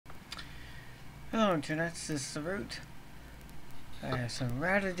Hello Internet, this is the Root. I have some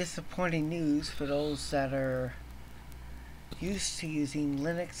rather disappointing news for those that are used to using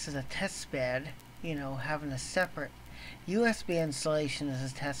Linux as a testbed, you know, having a separate USB installation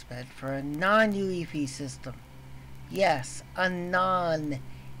as a testbed for a non-UEFI system. Yes, a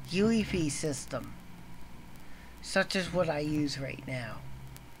non-UEFI system, such as what I use right now.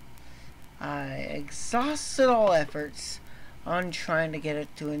 I exhausted all efforts on trying to get it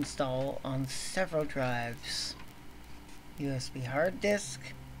to install on several drives. USB hard disk,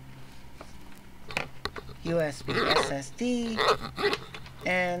 USB SSD,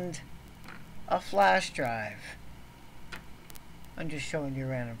 and a flash drive. I'm just showing you a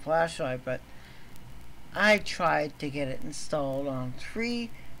random flash drive, but I tried to get it installed on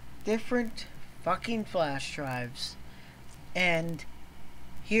 3 different fucking flash drives, and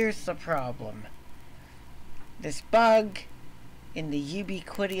here's the problem. This bug in the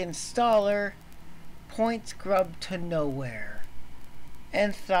ubiquity installer points GRUB to nowhere,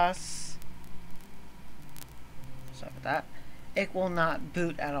 and thus, sorry about that, it will not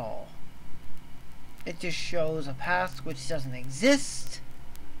boot at all. It just shows a path which doesn't exist,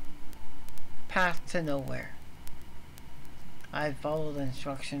 path to nowhere. I followed the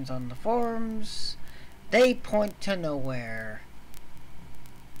instructions on the forums. They point to nowhere,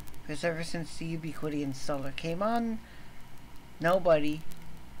 because ever since the ubiquity installer came on, nobody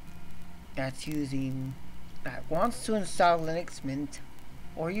that wants to install Linux Mint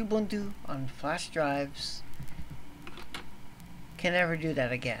or Ubuntu on flash drives can ever do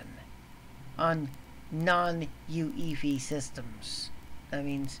that again on non-UEFI systems. That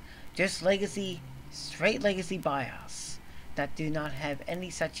means just legacy, straight legacy BIOS that do not have any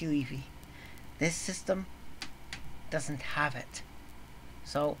such UEFI. This system doesn't have it.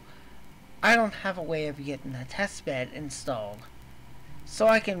 So I don't have a way of getting a testbed installed so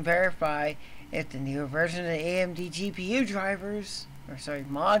I can verify if the newer version of the AMD GPU drivers, or sorry,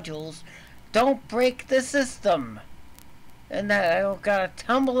 modules, don't break the system, and that I don't gotta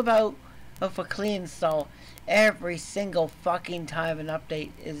tumble about with a clean install every single fucking time an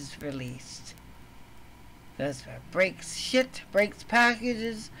update is released. Because if it breaks shit, breaks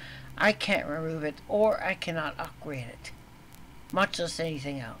packages, I can't remove it, or I cannot upgrade it, much less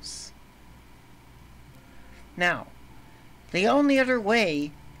anything else. Now, the only other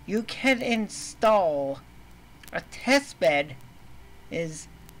way you can install a testbed is,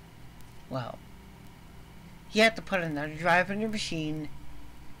 well, you have to put another drive on your machine,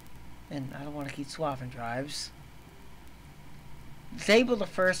 and I don't want to keep swapping drives. Disable the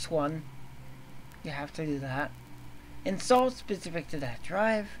first one, you have to do that. Install it specific to that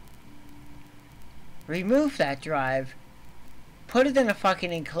drive. Remove that drive, put it in a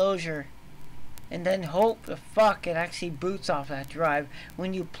fucking enclosure, and then hope the fuck it actually boots off that drive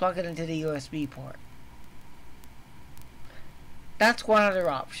when you plug it into the USB port. That's one other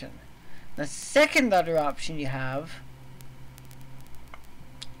option. The second other option you have,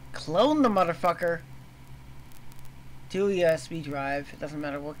 clone the motherfucker to a USB drive, it doesn't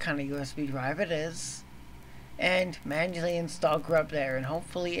matter what kind of USB drive it is, and manually install GRUB there, and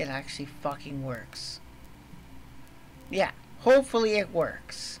hopefully it actually fucking works. Yeah, hopefully it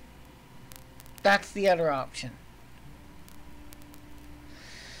works. That's the other option.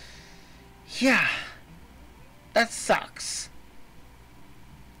 Yeah, that sucks.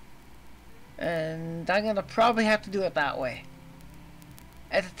 And I'm gonna probably have to do it that way,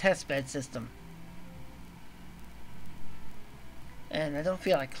 as a testbed system. And I don't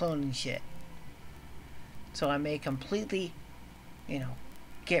feel like cloning shit. So I may completely, you know,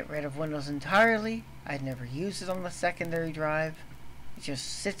 get rid of Windows entirely. I'd never use it on the secondary drive. It just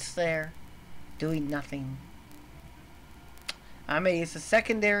sits there, doing nothing. I may use the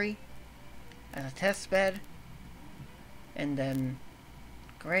secondary as a testbed, and then,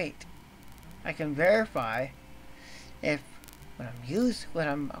 great. I can verify if what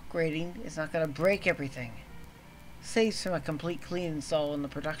I'm upgrading is not going to break everything. Saves from a complete clean install in the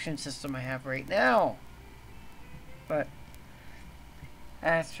production system I have right now. But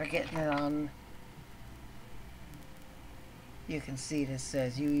as for getting it on, you can see this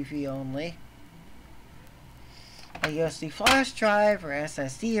says UEFI only. A USB flash drive or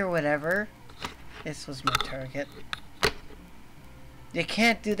SSD or whatever. This was my target. You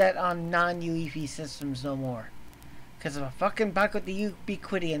can't do that on non-UEFI systems no more, because of a fucking bug with the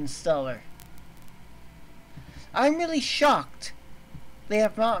ubiquity installer. I'm really shocked they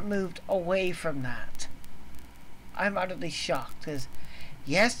have not moved away from that. I'm utterly shocked, because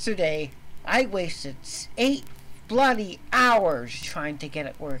yesterday I wasted 8 bloody hours trying to get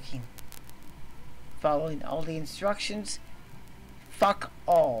it working. Following all the instructions, fuck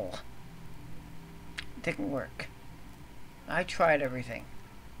all. Didn't work. I tried everything.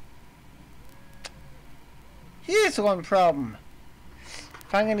 Here's one problem.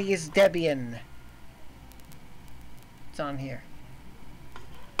 If I'm gonna use Debian, it's on here.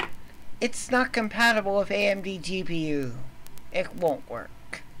 It's not compatible with AMD GPU. It won't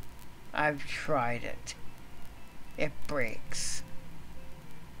work. I've tried it. It breaks.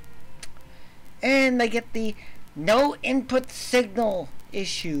 And I get the no input signal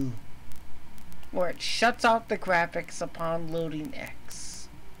issue, where it shuts out the graphics upon loading X.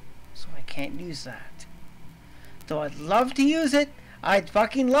 So I can't use that. Though I'd love to use it. I'd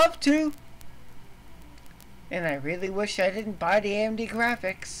fucking love to. And I really wish I didn't buy the AMD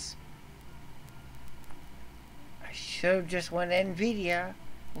graphics. I should have just went NVIDIA.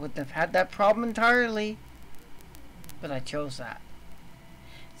 Wouldn't have had that problem entirely. But I chose that.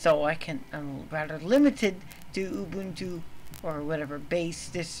 So I'm rather limited to Ubuntu or whatever base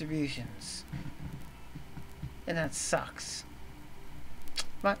distributions. And that sucks.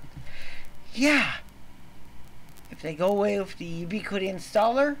 But yeah. If they go away with the ubiquity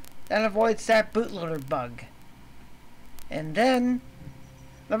installer, that avoids that bootloader bug. And then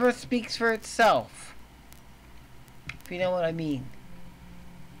number speaks for itself. If you know what I mean.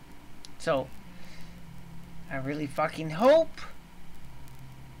 So I really fucking hope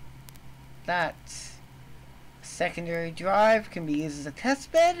that a secondary drive can be used as a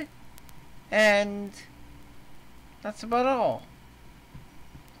test bed, and that's about all.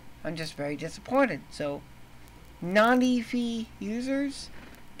 I'm just very disappointed. So non-EFI users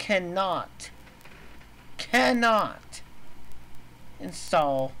cannot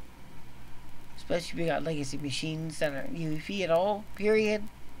install, especially if you got legacy machines that aren't UEFI at all, period.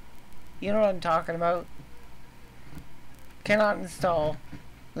 You know what I'm talking about. Cannot install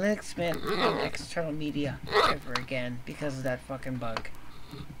Linux Mint on external media ever again because of that fucking bug.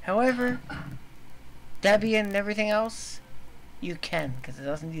 However, Debian and everything else, you can, because it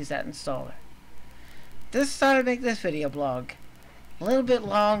doesn't use that installer. Just thought I'd make this video blog. A little bit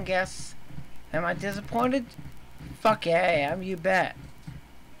long, guess. Am I disappointed? Fuck yeah, I am, you bet.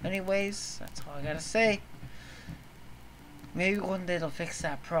 Anyways, that's all I gotta say. Maybe one day they'll fix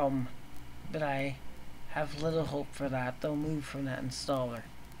that problem. But I have little hope for that. They'll move from that installer.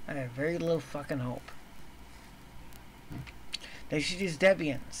 I have very little fucking hope. They should use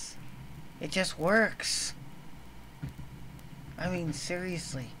Debians. It just works. I mean,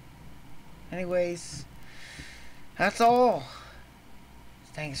 seriously. Anyways, that's all.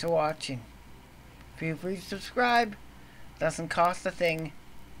 Thanks for watching. Feel free to subscribe. Doesn't cost a thing.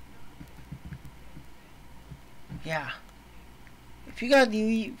 Yeah. If you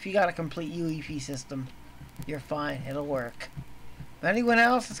got a complete UEFI system, you're fine. It'll work. But anyone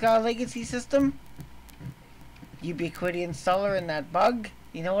else that's got a legacy system, ubiquity installer and that bug,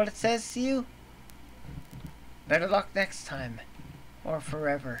 you know what it says to you? Better luck next time. Or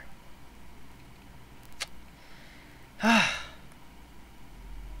forever. I'm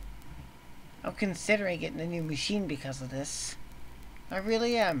considering getting a new machine because of this. I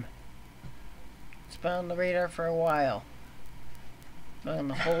really am. It's been on the radar for a while. I'm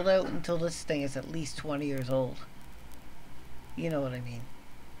gonna hold out until this thing is at least 20 years old. You know what I mean.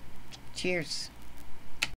 Cheers.